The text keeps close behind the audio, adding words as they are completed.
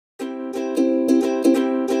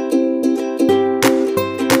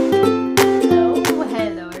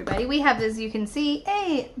have, as you can see,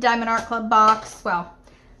 a Diamond Art Club box. Well,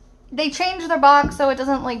 they changed their box so it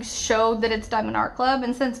doesn't like show that it's Diamond Art Club,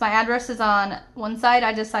 and since my address is on one side,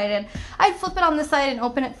 I decided I'd flip it on this side and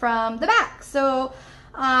open it from the back. So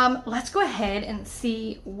let's go ahead and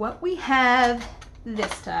see what we have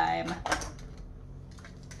this time.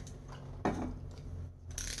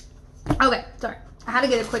 Okay, sorry. I had to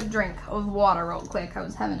get a quick drink of water real quick. I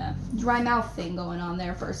was having a dry mouth thing going on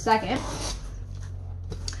there for a second.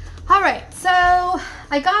 All right, so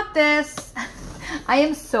I got this. I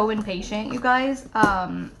am so impatient, you guys.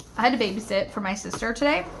 I had to babysit for my sister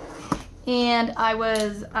today, and I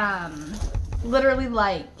was literally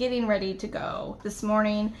like getting ready to go this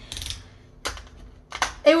morning.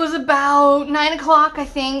 It was about 9 o'clock, I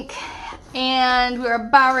think, and we were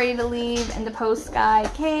about ready to leave, and the post guy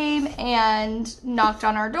came and knocked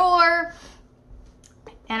on our door,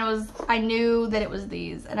 and I knew that it was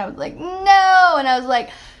these, and I was like, no, and I was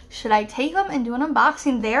like, should I take them and do an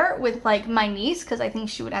unboxing there with like my niece, because I think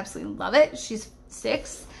she would absolutely love it. She's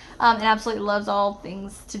 6 and absolutely loves all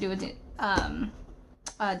things to do with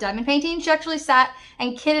diamond painting. She actually sat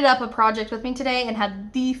and kitted up a project with me today and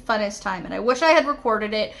had the funnest time, and I wish I had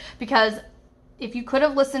recorded it, because if you could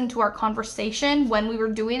have listened to our conversation when we were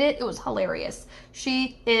doing it, it was hilarious.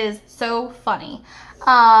 She is so funny.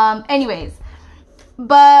 Anyways,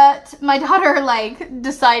 but my daughter like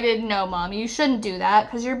decided, no, Mom, you shouldn't do that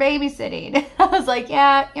because you're babysitting. I was like,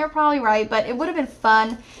 yeah, you're probably right, but it would have been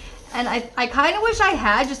fun. And I kind of wish I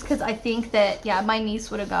had, just because I think that, yeah, my niece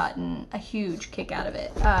would have gotten a huge kick out of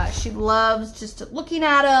it. She loves just looking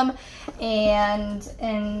at them,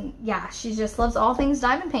 and yeah, she just loves all things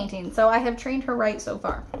diamond painting. So I have trained her right so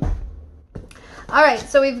far. All right,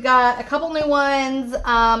 so we've got a couple new ones,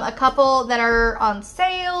 a couple that are on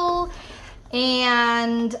sale,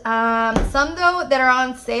 and some though that are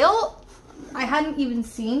on sale I hadn't even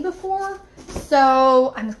seen before.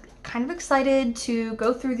 So I'm kind of excited to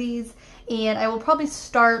go through these, and I will probably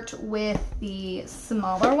start with the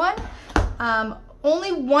smaller one.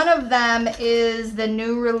 Only one of them is the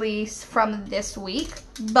new release from this week,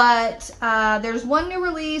 but there's one new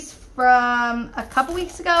release from a couple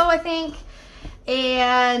weeks ago, I think.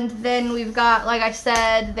 And then we've got, like I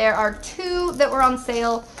said, there are 2 that were on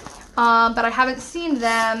sale, but I haven't seen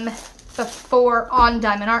them before on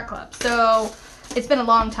Diamond Art Club. So it's been a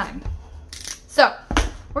long time. So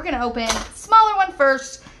we're gonna open the smaller one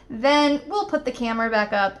first, then we'll put the camera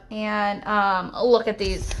back up and look at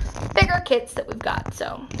these bigger kits that we've got.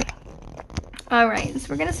 So, all right, so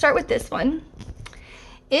we're gonna start with this one.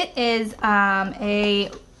 It is I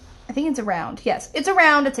think it's a round. Yes, it's a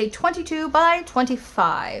round. It's a 22 by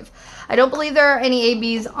 25. I don't believe there are any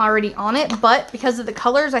ABs already on it, but because of the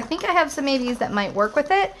colors, I think I have some ABs that might work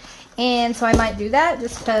with it. And so I might do that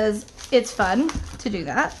just because it's fun to do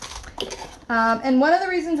that. And one of the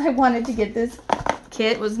reasons I wanted to get this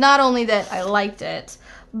kit was not only that I liked it,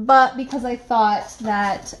 but because I thought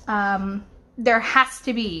that there has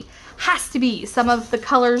to be some of the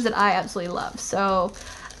colors that I absolutely love. So,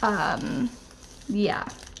 yeah.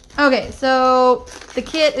 Okay, so the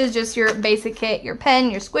kit is just your basic kit, your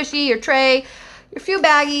pen, your squishy, your tray, your few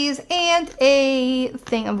baggies, and a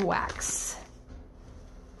thing of wax.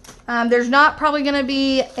 There's not probably going to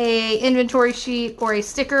be a inventory sheet or a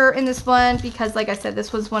sticker in this one because, like I said,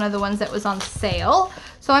 this was one of the ones that was on sale.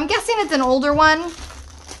 So I'm guessing it's an older one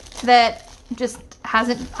that just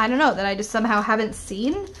hasn't, I don't know, that I just somehow haven't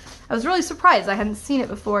seen. I was really surprised I hadn't seen it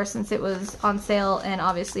before since it was on sale and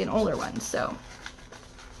obviously an older one, so.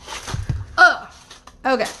 Oh,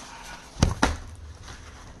 okay.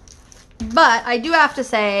 But I do have to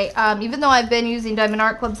say, even though I've been using Diamond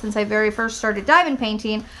Art Club since I very first started diamond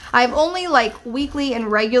painting, I've only like weekly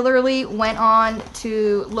and regularly went on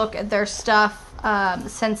to look at their stuff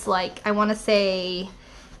since like, I want to say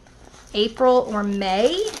April or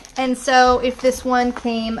May. And so if this one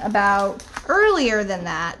came about earlier than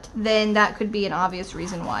that, then that could be an obvious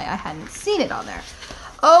reason why I hadn't seen it on there.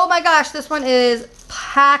 Oh my gosh, this one is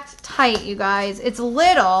packed tight, you guys. It's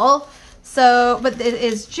little, so, but it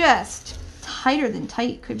is just tighter than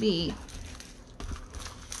tight could be.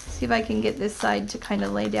 See if I can get this side to kind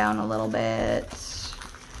of lay down a little bit.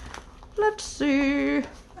 Let's see.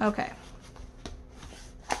 Okay.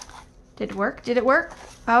 Did it work? Did it work?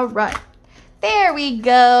 All right. There we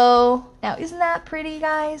go. Now, isn't that pretty,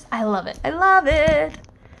 guys? I love it. I love it.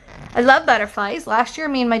 I love butterflies. Last year,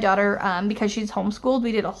 me and my daughter, because she's homeschooled,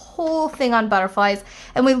 we did a whole thing on butterflies,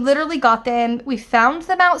 and we literally got them, we found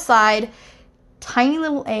them outside, tiny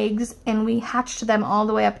little eggs, and we hatched them all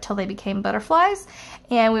the way up until they became butterflies,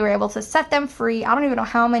 and we were able to set them free. I don't even know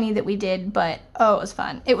how many that we did, but oh, it was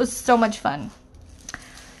fun. It was so much fun.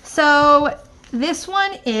 So this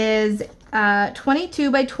one is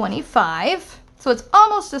 22 by 25. So it's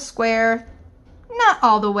almost a square. Not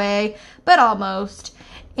all the way, but almost.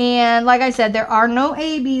 And like I said, there are no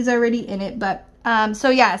ABs already in it, but so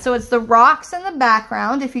yeah, so it's the rocks in the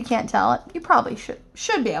background. If you can't tell it, you probably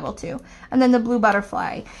should be able to. And then the blue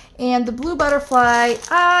butterfly. And the blue butterfly,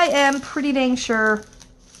 I am pretty dang sure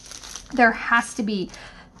there has to be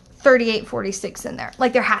 3846 in there.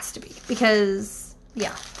 Like there has to be, because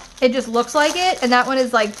yeah, it just looks like it. And that one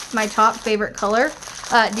is like my top favorite color,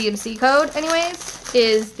 DMC code anyways,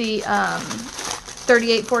 is the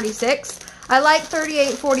 3846. I like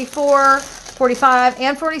 38, 44, 45,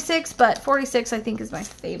 and 46, but 46 I think is my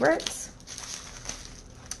favorite.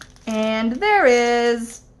 And there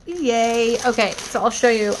is, yay. Okay, so I'll show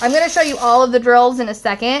you. I'm going to show you all of the drills in a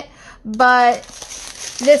second, but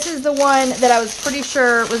this is the one that I was pretty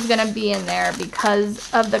sure was going to be in there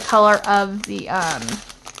because of the color of the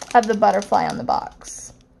butterfly on the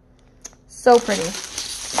box. So pretty.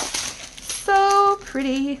 So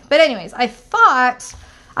pretty. But anyways, I thought,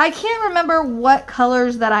 I can't remember what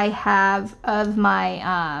colors that I have of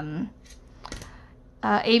my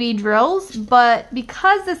AB drills, but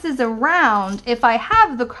because this is a round, if I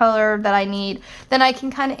have the color that I need, then I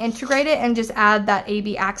can kind of integrate it and just add that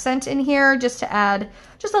AB accent in here just to add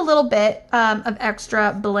just a little bit of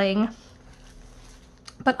extra bling.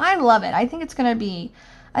 But I love it. I think it's going to be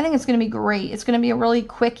great. It's going to be a really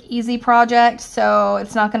quick, easy project, so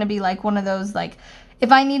it's not going to be like one of those, like,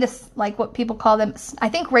 if I need a, like what people call them, I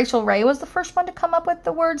think Rachel Ray was the first one to come up with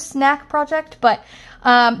the word snack project, but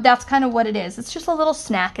that's kind of what it is. It's just a little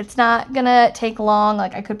snack. It's not going to take long.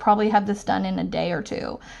 Like I could probably have this done in a day or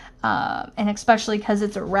two. And especially because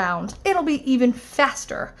it's a round, it'll be even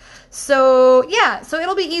faster. So yeah, so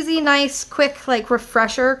it'll be easy, nice, quick, like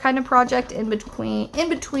refresher kind of project in between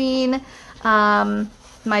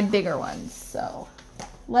my bigger ones. So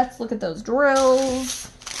let's look at those drills.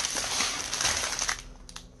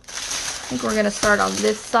 I think we're going to start on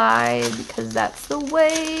this side because that's the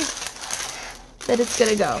way that it's going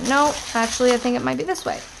to go. No, actually, I think it might be this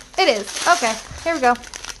way. It is. Okay, here we go.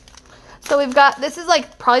 So we've got, this is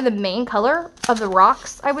like probably the main color of the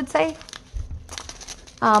rocks, I would say.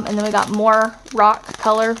 And then we got more rock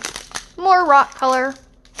color.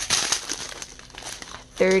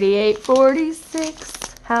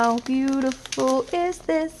 3846, how beautiful is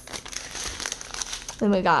this? Then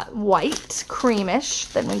we got white,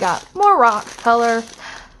 creamish. Then we got more rock color.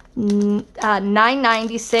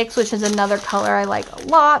 996, which is another color I like a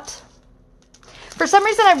lot. For some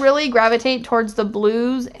reason, I really gravitate towards the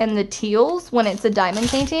blues and the teals when it's a diamond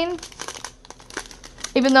painting.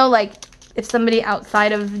 Even though, like, if somebody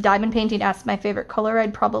outside of diamond painting asked my favorite color,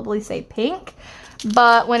 I'd probably say pink.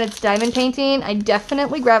 But when it's diamond painting, I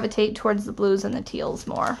definitely gravitate towards the blues and the teals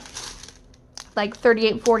more. Like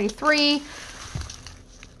 3843.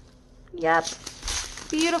 Yep,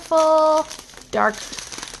 beautiful, dark,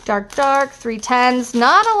 310s,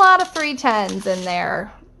 not a lot of 310s in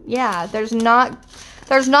there. Yeah, there's not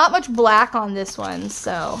much black on this one,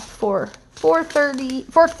 so for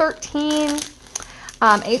 413,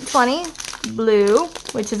 820, blue,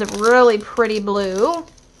 which is a really pretty blue.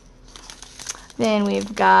 Then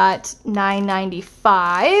we've got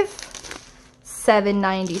 995,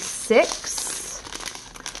 796.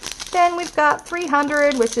 Then we've got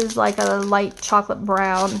 300, which is like a light chocolate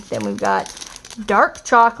brown. Then we've got dark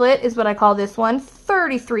chocolate is what I call this one.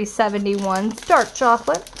 3371, dark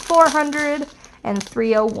chocolate. 400 and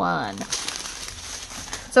 301.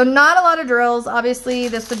 So not a lot of drills. Obviously,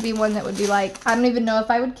 this would be one that would be like, I don't even know if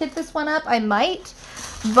I would kit this one up. I might.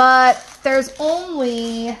 But there's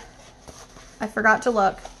only, I forgot to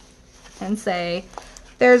look and say,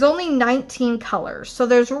 there's only 19 colors, so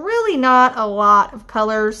there's really not a lot of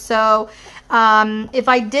colors. So if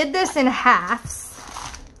I did this in halves,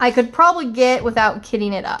 I could probably get without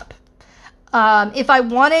kitting it up. If I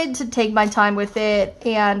wanted to take my time with it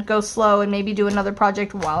and go slow and maybe do another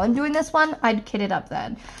project while I'm doing this one, I'd kit it up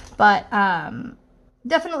then. But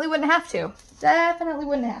definitely wouldn't have to. Definitely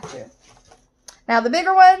wouldn't have to. Now the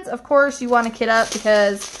bigger ones, of course, you want to kit up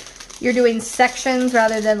because you're doing sections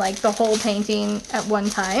rather than like the whole painting at one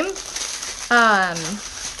time.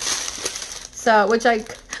 So, which I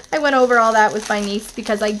went over all that with my niece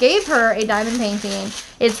because I gave her a diamond painting.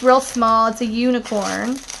 It's real small. It's a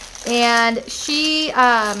unicorn. And she's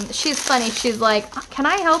funny. She's like, can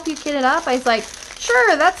I help you kit it up? I was like,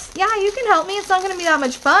 sure, yeah, you can help me. It's not going to be that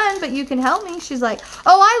much fun, but you can help me. She's like,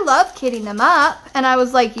 oh, I love kitting them up. And I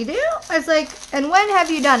was like, you do? I was like, and when have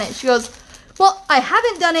you done it? She goes, well, I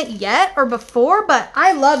haven't done it yet or before, but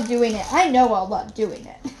I love doing it. I know I'll love doing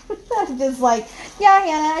it. I'm just like, yeah,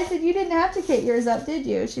 Hannah. I said, you didn't have to kit yours up, did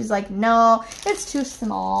you? She's like, no, it's too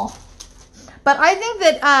small. But I think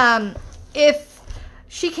that if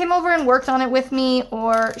she came over and worked on it with me,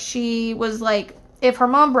 or she was like, if her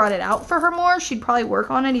mom brought it out for her more, she'd probably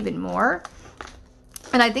work on it even more.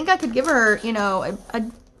 And I think I could give her, you know,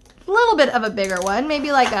 a little bit of a bigger one,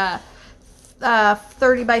 maybe like a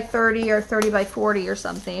 30 by 30 or 30 by 40 or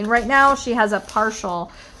something. Right now she has a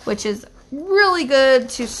partial, which is really good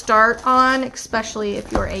to start on, especially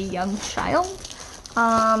if you're a young child.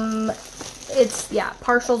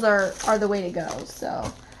 Partials are the way to go.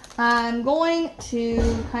 So I'm going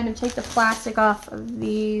to kind of take the plastic off of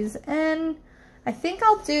these, and I think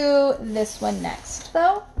I'll do this one next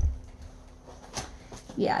though.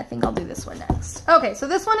 Yeah, I think I'll do this one next. Okay, so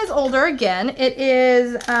this one is older again. It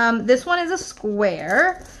is, this one is a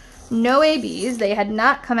square. No ABs. They had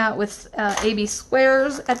not come out with AB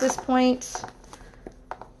squares at this point.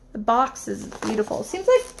 The box is beautiful. Seems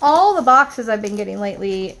like all the boxes I've been getting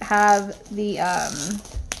lately have the,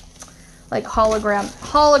 like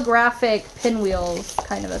holographic pinwheels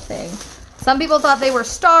kind of a thing. Some people thought they were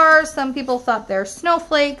stars. Some people thought they're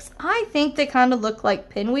snowflakes. I think they kind of look like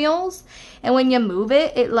pinwheels. And when you move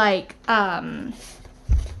it, it like,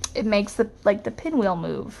 it makes the pinwheel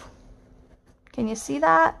move. Can you see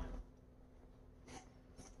that?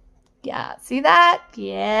 Yeah, see that?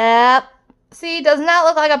 Yep. See, does not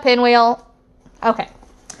look like a pinwheel. Okay.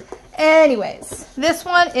 Anyways, this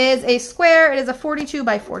one is a square. It is a 42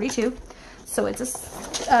 by 42. So it's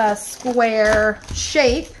a square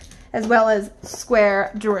shape, as well as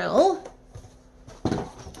square drill.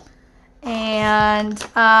 And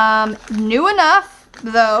new enough,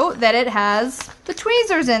 though, that it has the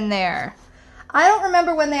tweezers in there. I don't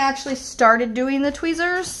remember when they actually started doing the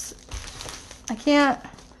tweezers.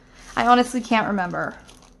 I honestly can't remember.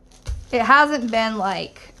 It hasn't been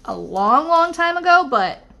like a long time ago,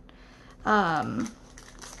 but,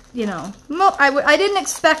 you know, I didn't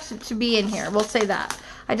expect it to be in here. We'll say that.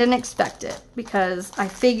 I didn't expect it because I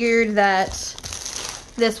figured that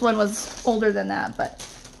this one was older than that, but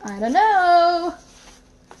I don't know.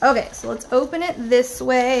 Okay, so let's open it this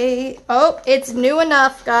way. Oh, it's new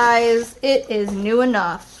enough, guys. It is new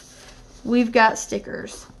enough. We've got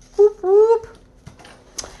stickers. Whoop, whoop.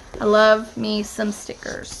 I love me some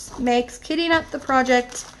stickers. Makes kitting up the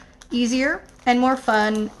project easier and more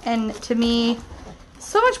fun, and to me,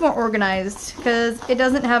 so much more organized because it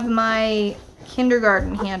doesn't have my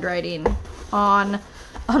kindergarten handwriting on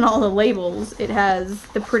all the labels. It has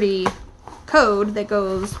the pretty code that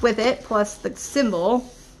goes with it, plus the symbol,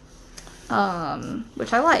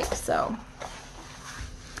 which I like. So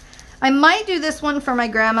I might do this one for my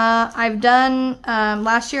grandma. I've done,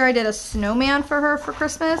 last year I did a snowman for her for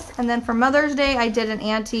Christmas, and then for Mother's Day I did an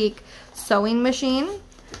antique sewing machine.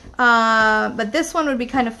 But this one would be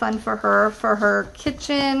kind of fun for her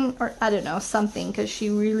kitchen, or I don't know, something, because she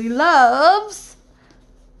really loves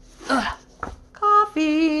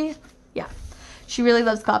coffee. Yeah, she really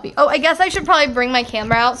loves coffee. Oh, I guess I should probably bring my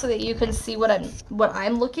camera out so that you can see what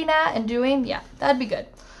I'm looking at and doing. Yeah, that'd be good.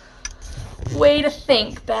 Way to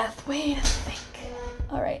think, Beth. Way to think.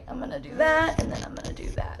 All right, I'm gonna do that, and then I'm gonna do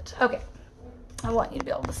that. Okay, I want you to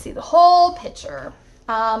be able to see the whole picture.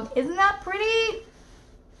 Isn't that pretty?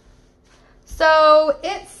 So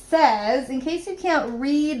it says, in case you can't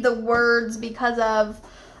read the words because of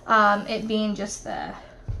it being just the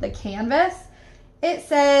canvas, it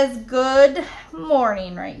says good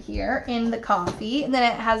morning right here in the coffee, and then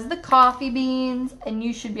it has the coffee beans, and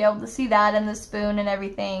you should be able to see that, and the spoon and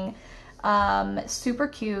everything. Super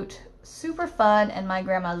cute, super fun, and my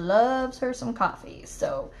grandma loves her some coffee,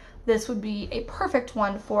 so this would be a perfect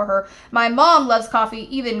one for her. My mom loves coffee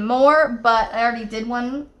even more, but I already did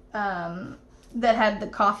one that had the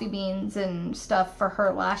coffee beans and stuff for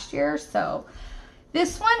her last year. So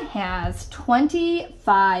this one has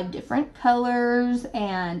 25 different colors,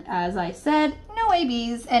 and as I said, no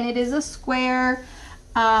ABs, and it is a square,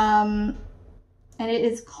 and it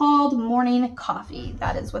is called Morning Coffee.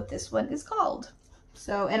 That is what this one is called.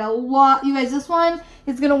 So, and a lot, you guys, this one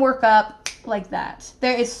is gonna work up like that.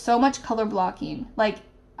 There is so much color blocking. Like,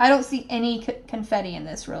 I don't see any confetti in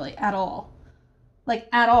this really at all. Like,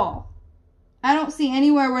 at all. I don't see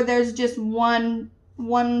anywhere where there's just one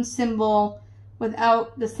symbol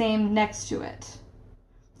without the same next to it.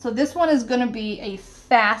 So this one is gonna be a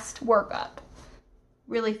fast workup.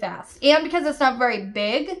 Really fast. And because it's not very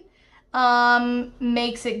big,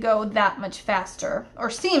 makes it go that much faster,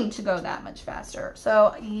 or seem to go that much faster.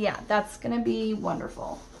 So yeah, that's gonna be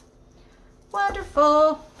wonderful.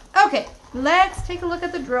 Wonderful. Okay, let's take a look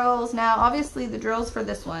at the drills now. Obviously the drills for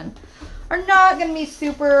this one are not going to be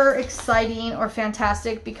super exciting or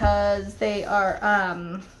fantastic because they are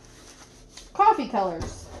coffee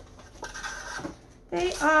colors.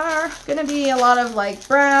 They are going to be a lot of like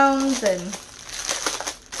browns and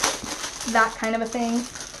that kind of a thing.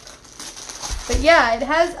 But yeah, it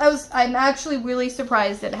has, I'm actually really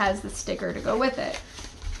surprised it has the sticker to go with it.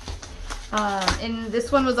 And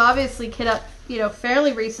this one was obviously kit up, you know,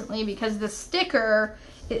 fairly recently because the sticker,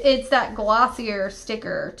 it's that glossier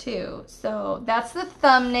sticker too. So that's the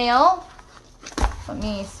thumbnail. Let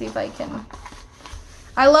me see if I can.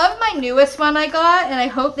 I love my newest one I got, and I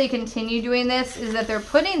hope they continue doing this, is that they're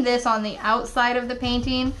putting this on the outside of the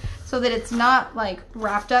painting so that it's not like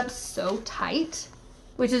wrapped up so tight,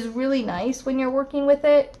 which is really nice when you're working with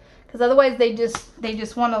it, because otherwise they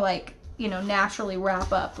just want to, like, you know, naturally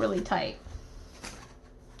wrap up really tight.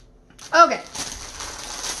 Okay,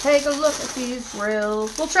 take a look at these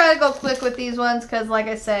drills. We'll try to go quick with these ones because, like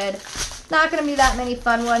I said, not going to be that many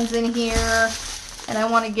fun ones in here, and I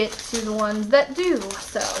want to get to the ones that do.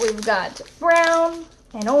 So we've got brown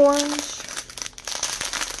and orange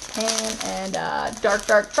and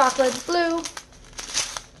dark chocolate blue,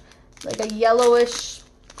 like a yellowish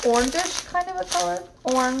orangish kind of a color,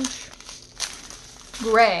 orange,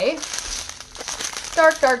 gray,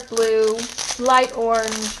 dark blue, light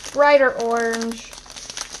orange, brighter orange,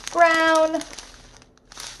 brown,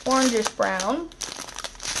 orangish brown,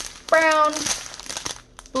 brown,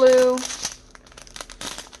 blue,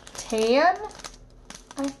 tan,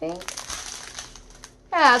 I think.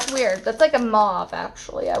 Yeah, it's weird. That's like a mauve,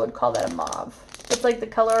 actually. I would call that a mauve. It's like the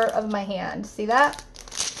color of my hand. See that?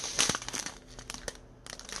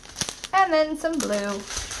 And then some blue.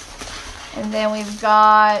 And then we've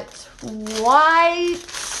got white.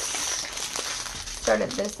 Start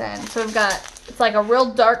at this end. So we've got, it's like a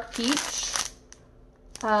real dark peach.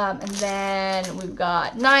 And then we've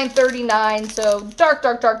got 939, so dark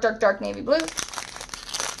navy blue.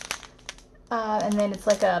 And then it's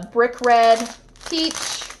like a brick red peach.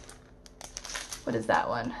 What is that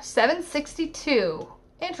one? 762.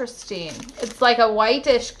 Interesting. It's like a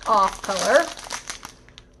whitish off color.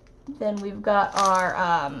 Then we've got our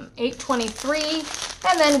 823,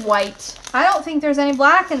 and then white. I don't think there's any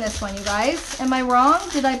black in this one, you guys. Am I wrong?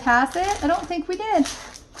 Did I pass it? I don't think we did.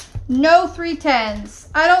 No 310s.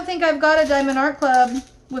 I don't think I've got a Diamond Art Club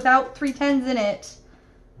without 310s in it.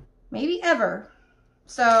 Maybe ever.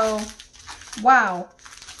 So, wow.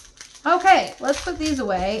 Okay, let's put these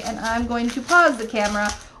away, and I'm going to pause the camera.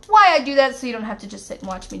 Why I do that, so you don't have to just sit and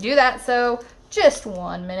watch me do that. So, just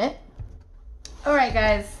 1 minute. Alright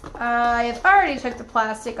guys, I have already took the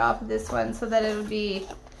plastic off of this one so that it would be,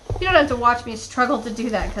 you don't have to watch me struggle to do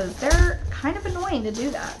that because they're kind of annoying to do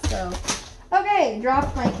that. So, okay,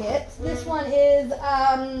 dropped my kit. This one is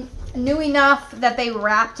new enough that they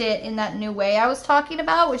wrapped it in that new way I was talking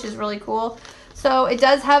about, which is really cool. So it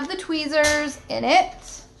does have the tweezers in it.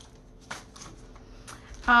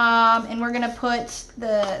 And we're going to put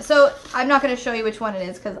the, so I'm not going to show you which one it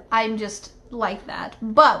is because I'm just like that.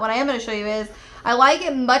 But what I am going to show you is I like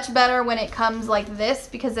it much better when it comes like this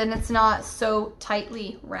because then it's not so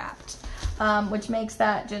tightly wrapped, which makes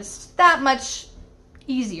that just that much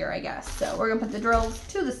easier, I guess. So we're going to put the drills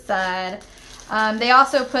to the side. They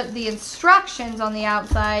also put the instructions on the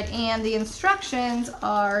outside, and the instructions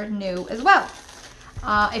are new as well.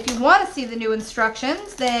 If you want to see the new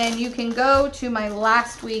instructions, then you can go to my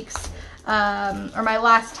last week's, or my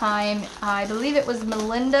last time, I believe it was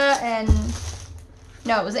Melinda and,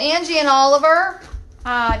 no, it was Angie and Oliver.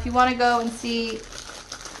 If you want to go and see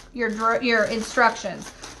your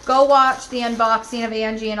instructions, go watch the unboxing of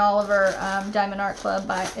Angie and Oliver Diamond Art Club.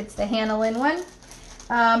 It's the Hannah Lynn one.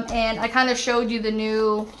 And I kind of showed you the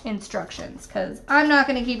new instructions because I'm not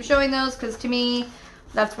going to keep showing those because to me,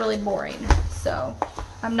 that's really boring. So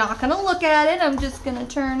I'm not going to look at it. I'm just going to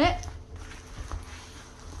turn it.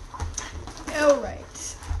 All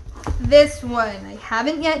right. This one, I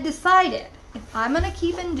haven't yet decided if I'm going to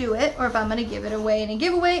keep and do it or if I'm going to give it away in a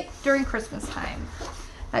giveaway during Christmas time.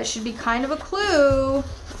 That should be kind of a clue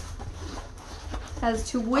as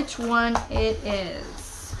to which one it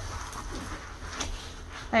is.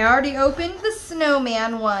 I already opened the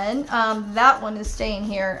snowman one. That one is staying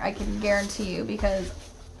here, I can guarantee you, because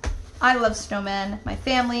I love snowmen. My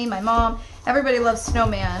family, my mom, everybody loves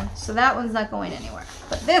snowman. So that one's not going anywhere.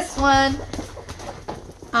 But this one,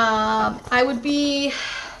 I would be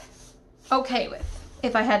okay with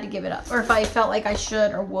if I had to give it up, or if I felt like I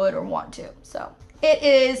should or would or want to. So it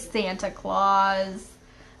is Santa Claus.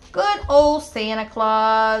 Good old Santa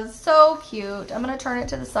Claus. So cute. I'm going to turn it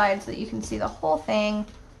to the side so that you can see the whole thing.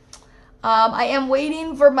 I am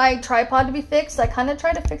waiting for my tripod to be fixed. I kind of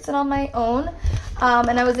tried to fix it on my own,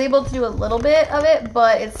 and I was able to do a little bit of it,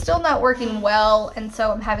 but it's still not working well, and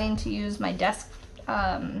so I'm having to use my desk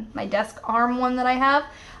arm one that I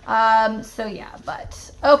have. So yeah,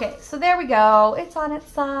 but okay, so there we go. It's on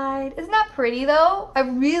its side. Isn't that pretty though? I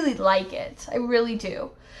really like it. I really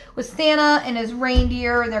do. With Santa and his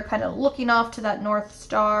reindeer, and they're kind of looking off to that North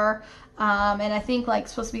Star. And I think like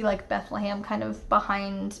supposed to be like Bethlehem kind of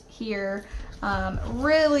behind here.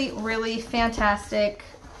 Really, really fantastic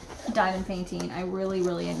diamond painting. I really,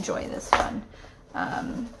 really enjoy this one.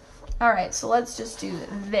 All right, so let's just do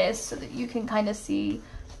this so that you can kind of see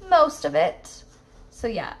most of it. So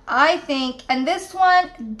yeah, I think, and this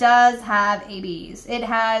one does have ABs. It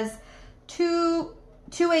has two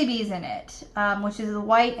ABs in it, which is the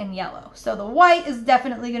white and yellow. So the white is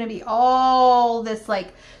definitely going to be all this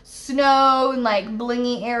like snow and like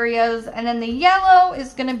blingy areas, and then the yellow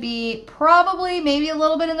is going to be probably maybe a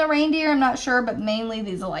little bit in the reindeer, I'm not sure, but mainly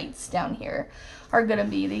these lights down here are going to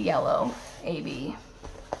be the yellow AB.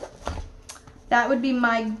 That would be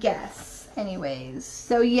my guess anyways.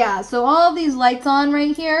 So yeah, so all of these lights on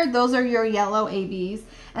right here, those are your yellow ABs,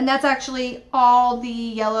 and that's actually all the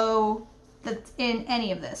yellow that's in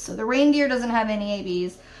any of this. So the reindeer doesn't have any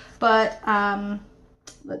ABs, but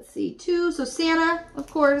let's see, two. So Santa, of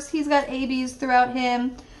course, he's got ABs throughout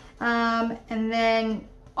him, and then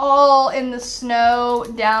all in the snow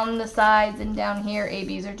down the sides and down here,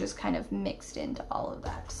 ABs are just kind of mixed into all of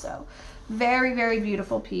that. So very, very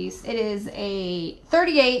beautiful piece. It is a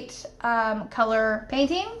 38 color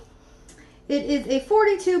painting. It is a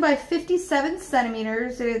 42 by 57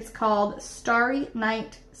 centimeters. It's called Starry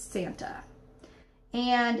Night Santa.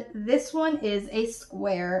 And this one is a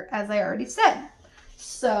square, as I already said.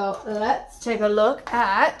 So let's take a look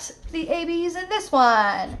at the ABs in this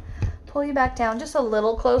one. Pull you back down just a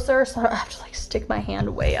little closer, so I don't have to like stick my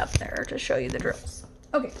hand way up there to show you the drills.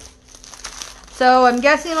 Okay. So I'm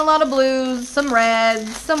guessing a lot of blues, some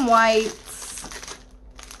reds, some whites.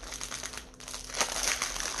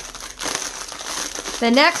 The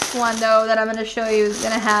next one though that I'm going to show you is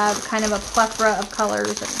going to have kind of a plethora of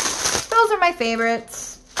colors, and those are my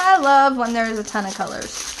favorites. I love when there's a ton of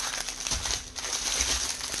colors.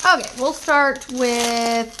 Okay, we'll start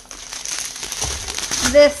with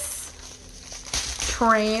this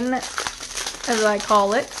train, as I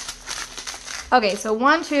call it. Okay, so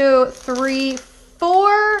 1, 2, 3,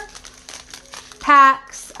 4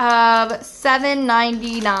 packs of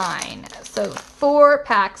 $7.99. So 4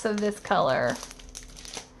 packs of this color.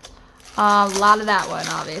 A lot of that one,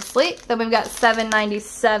 obviously. Then we've got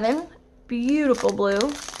 $7.97. Beautiful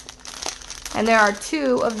blue. And there are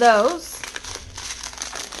 2 of those.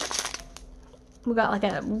 We got like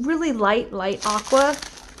a really light aqua.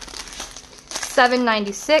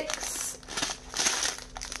 $7.96.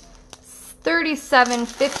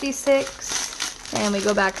 $37.56. And we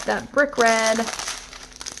go back to that brick red.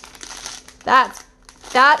 That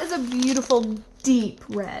is a beautiful deep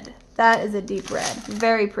red. That is a deep red.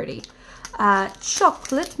 Very pretty.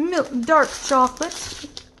 Chocolate, milk, dark chocolate,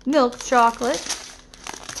 milk chocolate,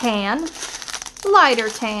 tan, lighter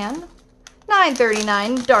tan,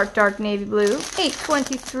 $9.39, dark navy blue,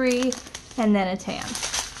 $8.23, and then a tan.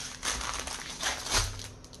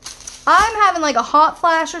 I'm having like a hot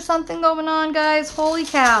flash or something going on, guys. Holy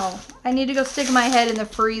cow. I need to go stick my head in the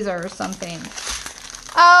freezer or something.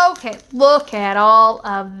 Okay, look at all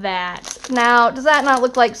of that. Now, does that not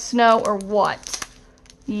look like snow or what?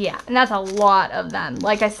 Yeah, and that's a lot of them.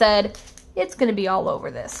 Like I said, it's going to be all over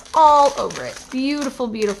this. All over it. Beautiful,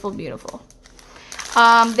 beautiful, beautiful.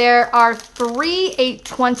 There are 3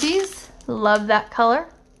 820s. Love that color.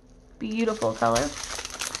 Beautiful color.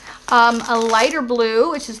 A lighter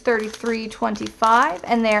blue, which is $33.25,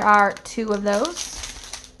 and there are 2 of those.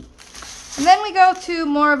 And then we go to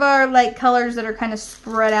more of our light colors that are kind of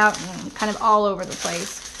spread out and kind of all over the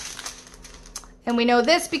place. And we know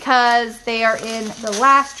this because they are in the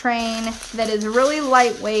last train that is really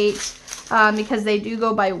lightweight because they do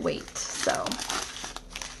go by weight. So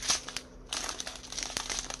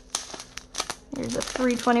here's a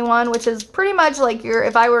 321, which is pretty much like your,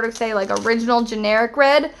 if I were to say like original generic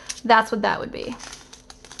red, that's what that would be.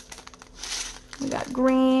 We got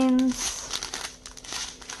greens,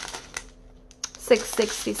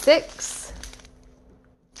 $6.66.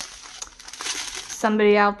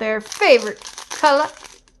 Somebody out there, favorite color.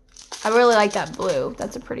 I really like that blue.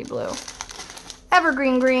 That's a pretty blue.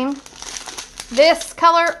 Evergreen green. This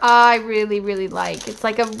color I really, really like. It's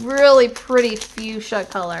like a really pretty fuchsia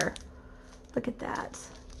color. Look at that.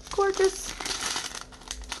 Gorgeous.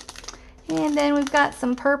 And then we've got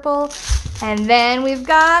some purple. And then we've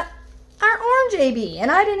got our orange AB.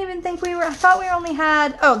 And I didn't even think I thought we only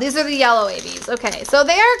had, oh, these are the yellow ABs. Okay, so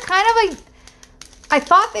they are kind of like, I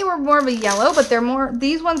thought they were more of a yellow, but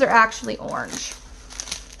these ones are actually orange.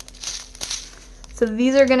 So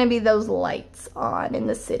these are gonna be those lights on in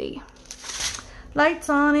the city. Lights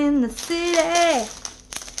on in the city.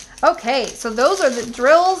 Okay, so those are the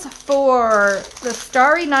drills for the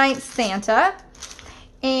Starry Night Santa.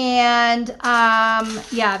 And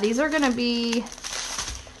yeah, these are gonna be,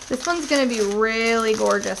 this one's gonna be really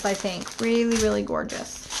gorgeous, I think. Really, really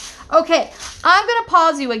gorgeous. Okay, I'm gonna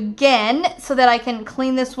pause you again so that I can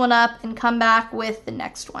clean this one up and come back with the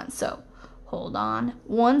next one. So hold on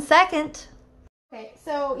 1 second. Okay,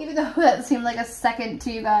 so even though that seemed like a second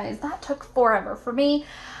to you guys, that took forever for me.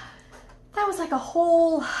 That was like a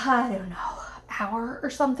whole, I don't know, hour or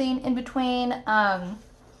something in between.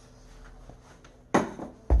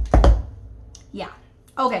 Yeah.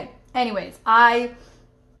 Okay. Anyways,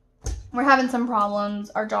 we're having some problems.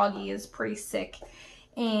 Our doggy is pretty sick.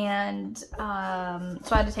 And so I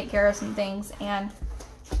had to take care of some things. And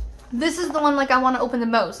this is the one like I want to open the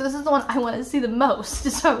most. So this is the one I want to see the most.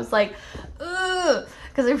 So I was like, ugh.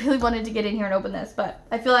 Because I really wanted to get in here and open this, but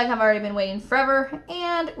I feel like I've already been waiting forever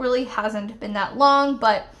and it really hasn't been that long.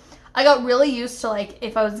 But I got really used to, like,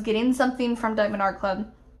 if I was getting something from Diamond Art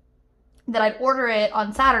Club, that I'd order it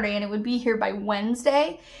on Saturday and it would be here by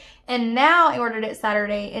Wednesday. And now I ordered it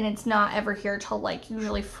Saturday and it's not ever here till like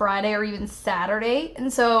usually Friday or even Saturday.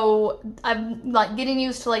 And so I'm like getting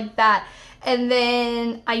used to like that. And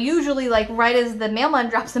then I usually, like, right as the mailman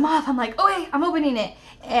drops them off, I'm like, oh wait, I'm opening it.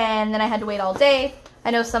 And then I had to wait all day. I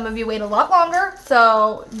know some of you wait a lot longer,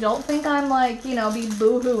 so don't think I'm like, you know, be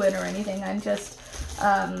boo-hooing or anything. I'm just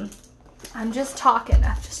talking.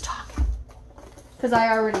 Because I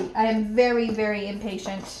am very, very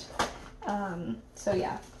impatient. So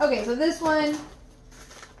yeah. Okay, so this one,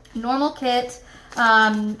 normal kit.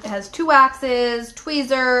 It has 2 waxes,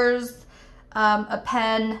 tweezers, a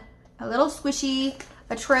pen, a little squishy,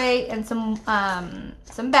 a tray, and some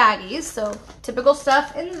baggies. So typical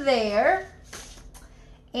stuff in there.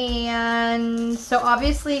 And so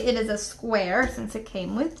obviously it is a square since it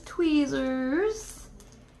came with tweezers.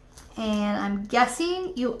 And I'm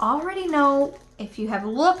guessing you already know, if you have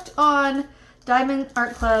looked on Diamond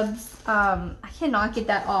Art Club's, I cannot get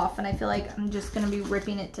that off and I feel like I'm just going to be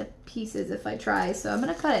ripping it to pieces if I try, so I'm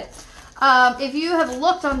going to cut it. If you have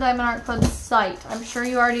looked on Diamond Art Club's site, I'm sure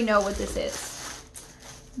you already know what this is.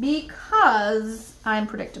 Because I'm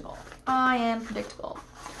predictable. I am predictable.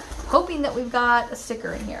 Hoping that we've got a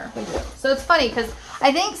sticker in here. We do. So it's funny because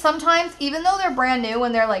I think sometimes, even though they're brand new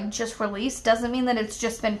and they're like just released, doesn't mean that it's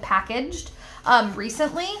just been packaged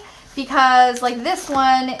recently. Because like this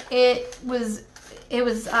one, it was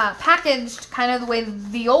packaged kind of the way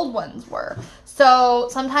the old ones were. So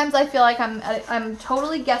sometimes I feel like I'm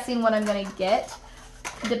totally guessing what I'm gonna get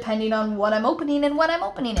depending on what I'm opening and when I'm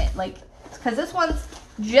opening it. Like, because this one's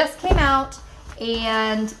just came out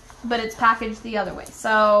but it's packaged the other way.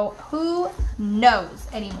 So who knows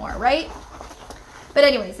anymore, right? But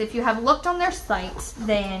anyways, if you have looked on their site,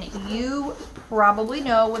 then you probably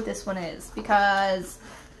know what this one is because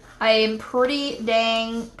I am pretty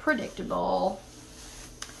dang predictable.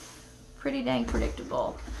 Pretty dang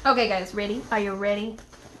predictable. Okay guys, ready? Are you ready?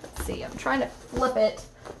 Let's see, I'm trying to flip it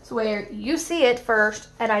so where you see it first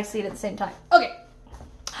and I see it at the same time. Okay.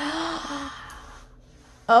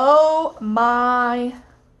 Oh my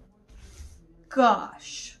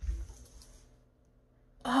gosh.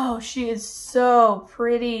 Oh, she is so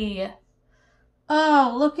pretty.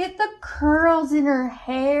 Oh, look at the curls in her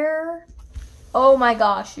hair. Oh my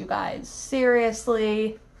gosh, you guys.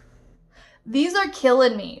 Seriously. These are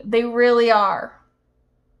killing me. They really are.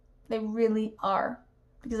 They really are.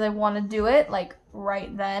 Because I want to do it like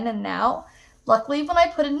right then and now. Luckily, when I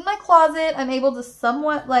put it in my closet, I'm able to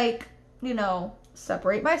somewhat like, you know,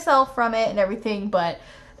 separate myself from it and everything. But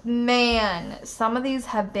man, some of these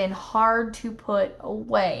have been hard to put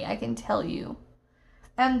away, I can tell you.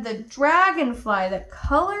 And the dragonfly, the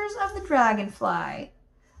colors of the dragonfly.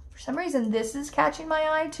 For some reason, this is catching my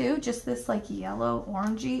eye too. Just this like yellow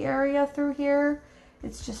orangey area through here.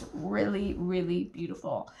 It's just really, really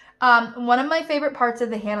beautiful. One of my favorite parts of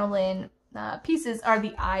the Hannah Lynn pieces are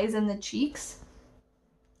the eyes and the cheeks.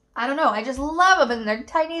 I don't know, I just love them and their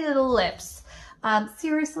tiny little lips.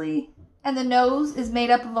 Seriously. And the nose is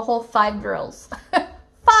made up of a whole 5 drills.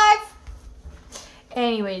 5!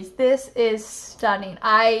 Anyways, this is stunning.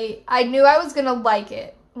 I knew I was gonna like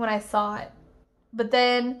it when I saw it. But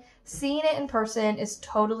then seeing it in person is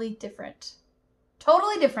totally different.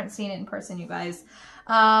 Totally different seeing it in person, you guys.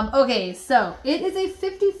 Okay, so it is a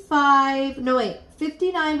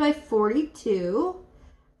 59 by 42.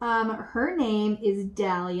 Her name is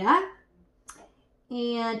Dahlia.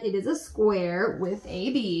 And it is a square with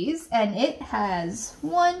ABs. And it has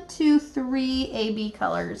 1, 2, 3 AB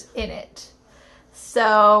colors in it.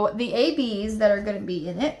 So the ABs that are going to be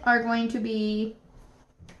in it are going to be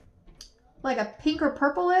like a pink or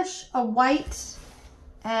purplish, a white,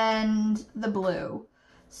 and the blue.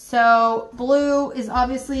 So blue is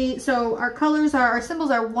obviously, so our colors are, our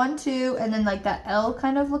symbols are 1, 2, and then like that L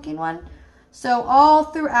kind of looking one. So all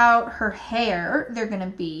throughout her hair, they're going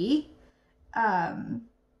to be, and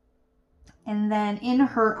then in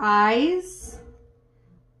her eyes,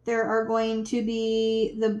 there are going to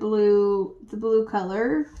be the blue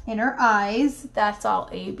color in her eyes. That's all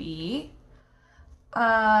AB.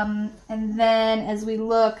 And then as we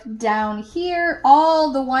look down here,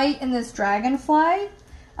 all the white in this dragonfly,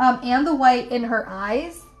 and the white in her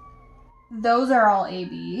eyes, those are all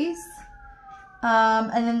ABs.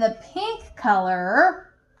 And then the pink color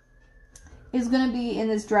is going to be in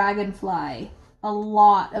this dragonfly. A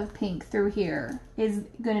lot of pink through here is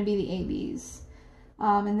going to be the ABs.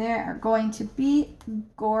 And they are going to be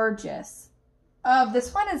gorgeous.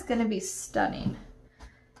 This one is going to be stunning.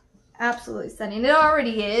 Absolutely stunning. It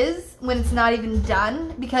already is when it's not even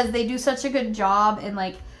done, because they do such a good job, and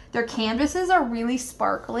like their canvases are really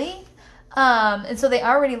sparkly. And so they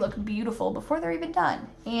already look beautiful before they're even done.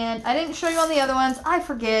 And I didn't show you on the other ones. I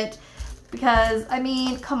forget, because I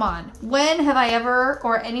mean, come on. When have I ever,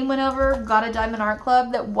 or anyone ever, got a Diamond Art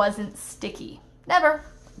Club that wasn't sticky? Never.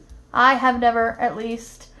 I have never, at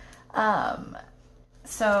least.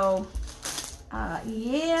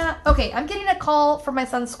 Yeah. Okay, I'm getting a call from my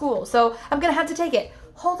son's school, so I'm gonna have to take it.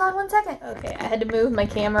 Hold on 1 second. Okay, I had to move my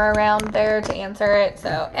camera around there to answer it.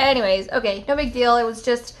 So anyways, okay, no big deal. It was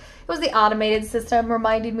the automated system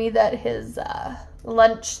reminding me that his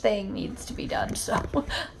lunch thing needs to be done. So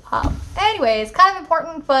anyways, kind of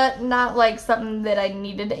important, but not like something that I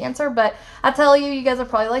needed to answer. But I tell you, you guys are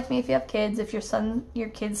probably like me if you have kids. If your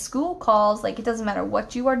kid's school calls, like, it doesn't matter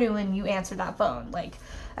what you are doing, you answer that phone. Like,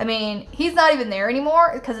 I mean, he's not even there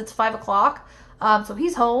anymore because it's 5 o'clock. So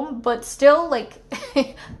he's home, but still, like,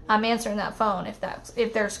 I'm answering that phone if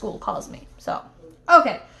their school calls me. So,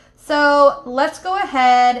 okay. So let's go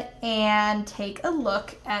ahead and take a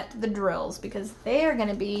look at the drills, because they are going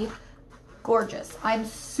to be gorgeous. I'm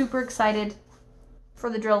super excited for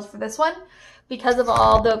the drills for this one because of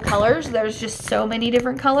all the colors. There's just so many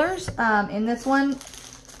different colors in this one.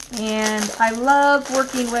 And I love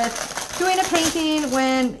doing a painting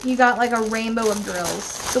when you got like a rainbow of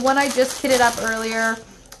drills. The one I just kitted up earlier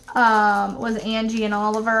was Angie and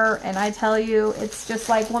Oliver, and I tell you, it's just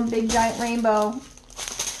like one big giant rainbow.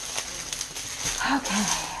 Okay,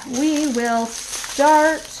 we will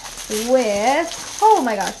start with, oh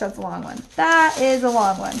my gosh, that's a long one. That is a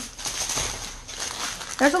long one.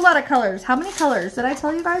 There's a lot of colors. How many colors? Did I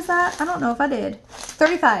tell you guys that? I don't know if I did.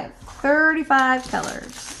 35. 35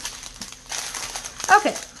 colors.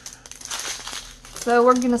 Okay, so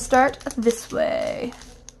we're gonna start this way.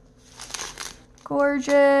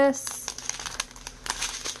 Gorgeous.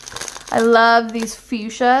 I love these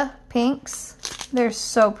fuchsia pinks. They're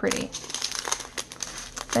so pretty.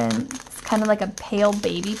 Then it's kind of like a pale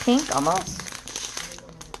baby pink almost.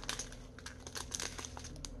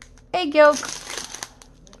 Egg yolk.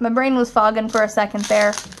 My brain was fogging for a second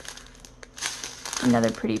there. Another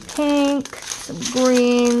pretty pink. Some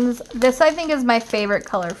greens. This I think is my favorite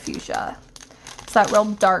color, fuchsia. It's that real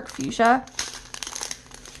dark fuchsia.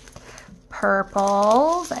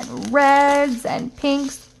 Purples and reds and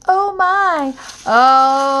pinks. Oh my.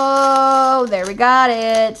 Oh, there we got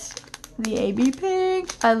it. The AB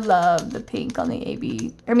pink. I love the pink on the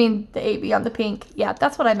AB. I mean, the AB on the pink. Yeah,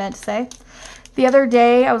 that's what I meant to say. The other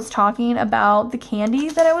day I was talking about the candy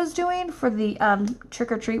that I was doing for the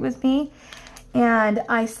trick or treat with me. And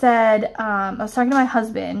I said, I was talking to my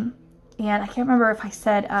husband, and I can't remember if I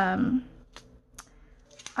said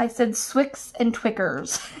Swix and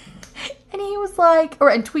Twickers. And he was like,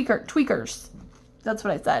 and Tweakers. That's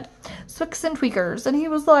what I said. Swix and Tweakers. And he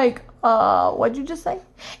was like, what'd you just say?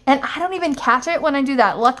 And I don't even catch it when I do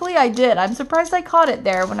that. Luckily I did. I'm surprised I caught it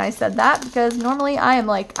there when I said that, because normally I am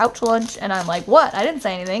like out to lunch and I'm like, what? I didn't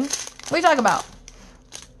say anything. What are you talking about?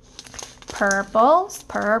 Purples.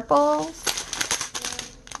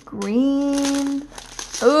 Green.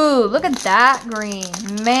 Ooh, look at that green.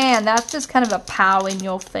 Man, that's just kind of a pow in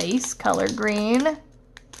your face color green.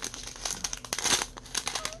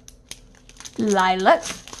 Lilac.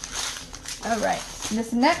 All right.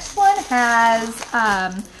 This next one has,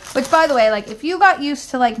 which by the way, like if you got used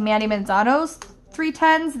to like Manny Manzano's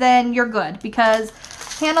 310s, then you're good, because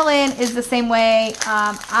Candle-In is the same way.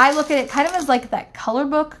 I look at it kind of as like that color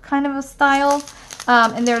book kind of a style.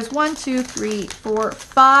 And there's 1, 2, 3, 4,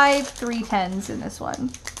 5 310s in this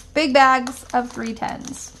one. Big bags of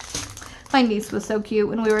 310s. My niece was so cute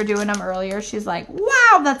when we were doing them earlier. She's like,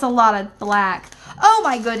 wow, that's a lot of black. Oh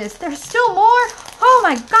my goodness, there's still more? Oh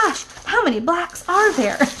my gosh, how many blacks are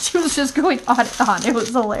there? She was just going on and on. It was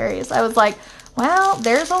hilarious. I was like, well,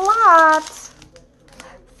 there's a lot.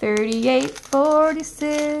 38,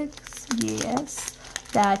 46, yes,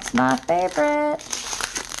 that's my favorite.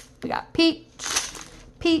 We got peach,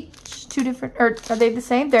 peach, 2 different, or are they the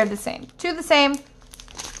same? They're the same. 2 the same.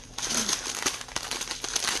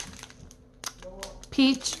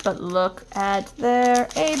 Peach, but look at their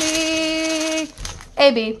AB.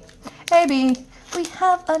 AB, AB, we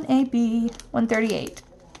have an AB. 138,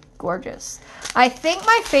 gorgeous. I think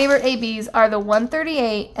my favorite ABs are the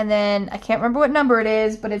 138, and then I can't remember what number it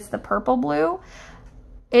is, but it's the purple blue.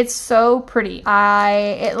 It's so pretty.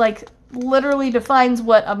 It like literally defines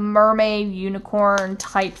what a mermaid unicorn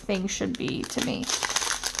type thing should be to me.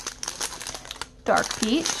 Dark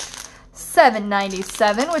peach,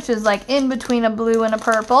 $7.97, which is like in between a blue and a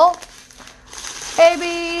purple.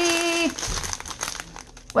 AB,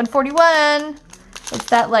 $141. It's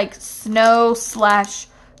that like snow slash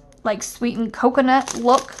like sweetened coconut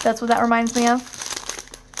look. That's what that reminds me of.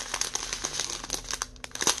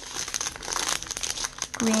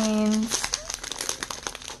 Greens,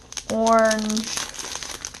 orange,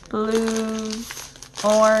 blues,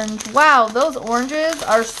 orange. Wow, those oranges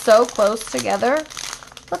are so close together.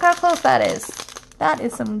 Look how close that is. That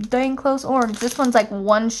is some dang close orange. This one's like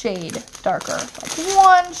 1 shade darker. Like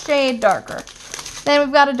 1 shade darker. Then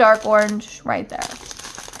we've got a dark orange right there.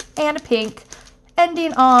 And a pink.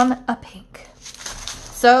 Ending on a pink.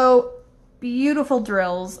 So, beautiful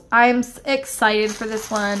drills. I'm excited for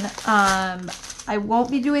this one. I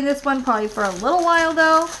won't be doing this one probably for a little while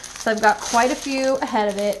though. So I've got quite a few ahead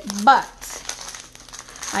of it. But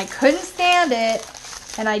I couldn't stand it.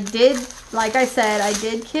 And I did, like I said, I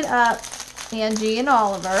did kit up Angie and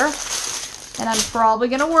Oliver. And I'm probably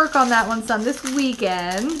going to work on that one some this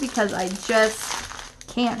weekend because I just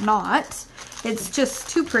can't not. It's just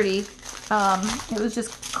too pretty. It was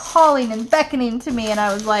just calling and beckoning to me, and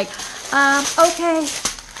I was like, okay,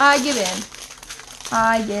 I give in.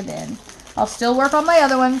 I give in. I'll still work on my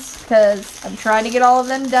other ones because I'm trying to get all of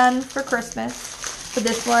them done for Christmas. But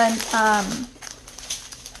this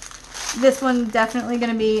one definitely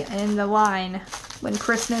going to be in the line when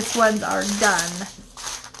Christmas ones are done.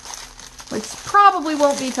 Which probably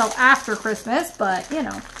won't be till after Christmas, but, you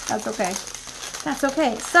know, that's okay. That's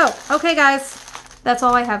okay. So, okay, guys. That's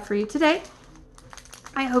all I have for you today.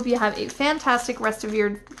 I hope you have a fantastic rest of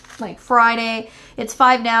your Friday. It's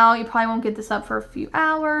 5 now. You probably won't get this up for a few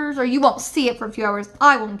hours, or you won't see it for a few hours.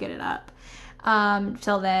 I won't get it up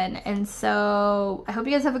till then. And so I hope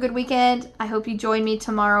you guys have a good weekend. I hope you join me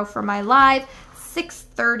tomorrow for my live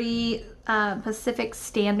 6:30 Pacific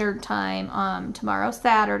Standard Time tomorrow,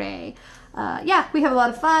 Saturday. Yeah, we have a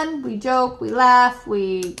lot of fun. We joke, we laugh,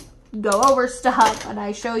 we go over stuff, and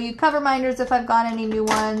I show you cover minders if I've got any new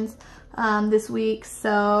ones this week.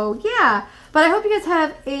 So yeah, but I hope you guys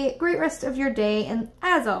have a great rest of your day, and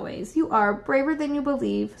as always, you are braver than you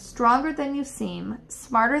believe, stronger than you seem,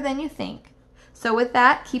 smarter than you think. So with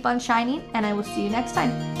that, keep on shining, and I will see you next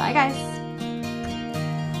time. Bye guys.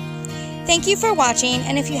 Thank you for watching,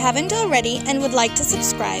 and if you haven't already and would like to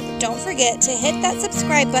subscribe, don't forget to hit that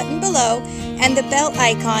subscribe button below and the bell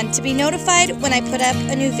icon to be notified when I put up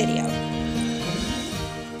a new video.